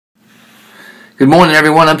Good morning,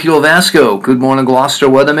 everyone. I'm Lovasco. Good morning, Gloucester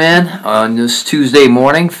Weatherman. On this Tuesday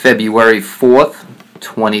morning, February 4th,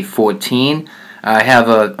 2014, I have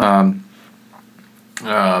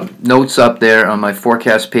notes up there on my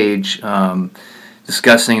forecast page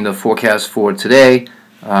discussing the forecast for today.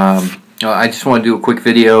 I just want to do a quick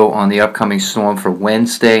video on the upcoming storm for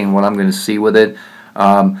Wednesday and what I'm going to see with it.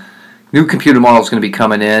 New computer model is going to be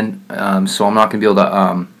coming in, so I'm not going to be able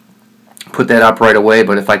to put that up right away,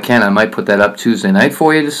 but if I can, I might put that up Tuesday night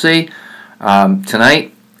for you to see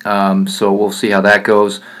tonight. So we'll see how that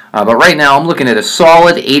goes. But right now, I'm looking at a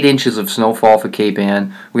solid 8 inches of snowfall for Cape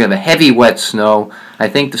Ann. We have a heavy, wet snow. I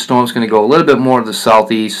think the storm's going to go a little bit more to the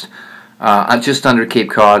southeast, just under Cape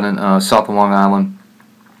Cod and south of Long Island.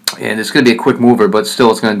 And it's going to be a quick mover, but still,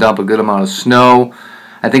 it's going to dump a good amount of snow.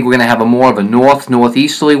 I think we're going to have more of a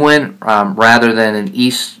northeasterly wind rather than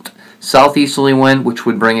an southeasterly wind, which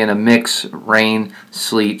would bring in a mix, rain,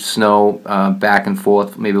 sleet, snow, back and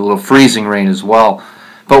forth, maybe a little freezing rain as well.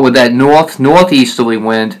 But with that northeasterly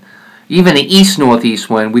wind, even the east-northeast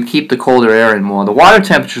wind, we keep the colder air in more. The water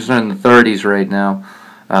temperatures are in the 30s right now,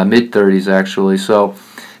 mid-30s actually, so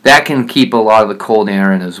that can keep a lot of the cold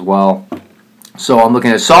air in as well. So I'm looking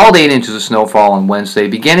at a solid 8 inches of snowfall on Wednesday,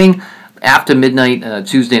 beginning after midnight,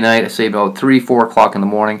 Tuesday night, I say about 3, 4 o'clock in the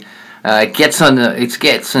morning. It gets in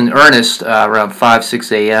earnest around 5,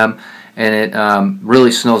 6 a.m. and it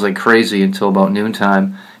really snows like crazy until about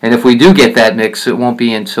noontime. And if we do get that mix, it won't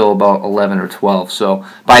be until about 11 or 12. So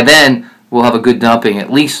by then, we'll have a good dumping,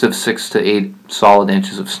 at least of 6 to 8 solid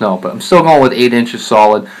inches of snow. But I'm still going with 8 inches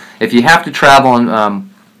solid. If you have to travel on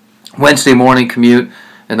Wednesday morning commute,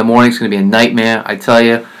 in the morning, it's going to be a nightmare. I tell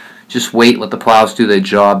you, just wait, let the plows do their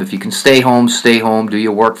job. If you can stay home, do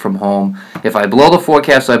your work from home. If I blow the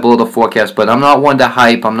forecast, I blow the forecast, but I'm not one to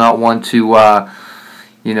hype. I'm not one to,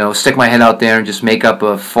 stick my head out there and just make up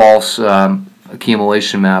a false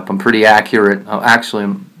accumulation map. I'm pretty accurate.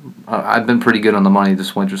 Actually, I've been pretty good on the money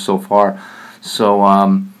this winter so far. So,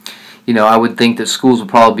 I would think that schools will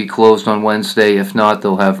probably be closed on Wednesday. If not,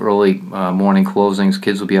 they'll have early morning closings.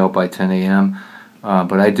 Kids will be out by 10 a.m.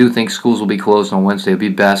 But I do think schools will be closed on Wednesday. It'll be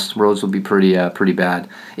best. Roads will be pretty bad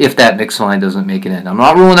if that mix line doesn't make it in. I'm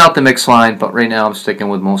not ruling out the mix line, but right now I'm sticking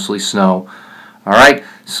with mostly snow. All right,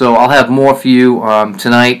 so I'll have more for you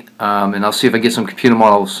tonight, and I'll see if I get some computer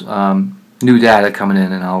models, new data coming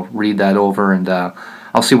in, and I'll read that over, and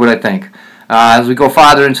I'll see what I think. As we go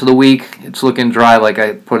farther into the week, it's looking dry, like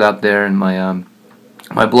I put up there in my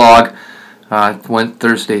my blog. Went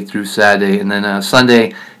Thursday through Saturday, and then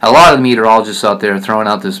Sunday, a lot of the meteorologists out there are throwing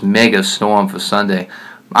out this mega storm for Sunday.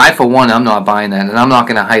 I, for one, I'm not buying that, and I'm not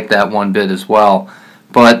going to hype that one bit as well.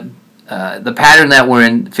 But the pattern that we're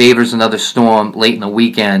in favors another storm late in the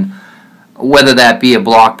weekend, whether that be a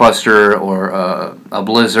blockbuster or a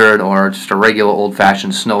blizzard or just a regular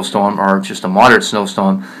old-fashioned snowstorm or just a moderate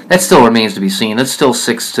snowstorm. That still remains to be seen. That's still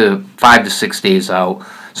 5 to 6 days out.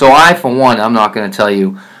 So I, for one, I'm not going to tell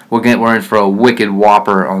you we're in for a wicked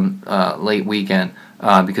whopper on late weekend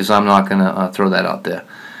because I'm not going to throw that out there.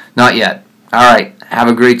 Not yet. All right. Have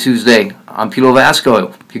a great Tuesday. I'm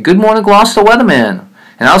Lovasco, your Good Morning Gloucester Weatherman.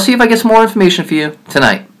 And I'll see if I get some more information for you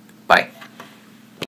tonight.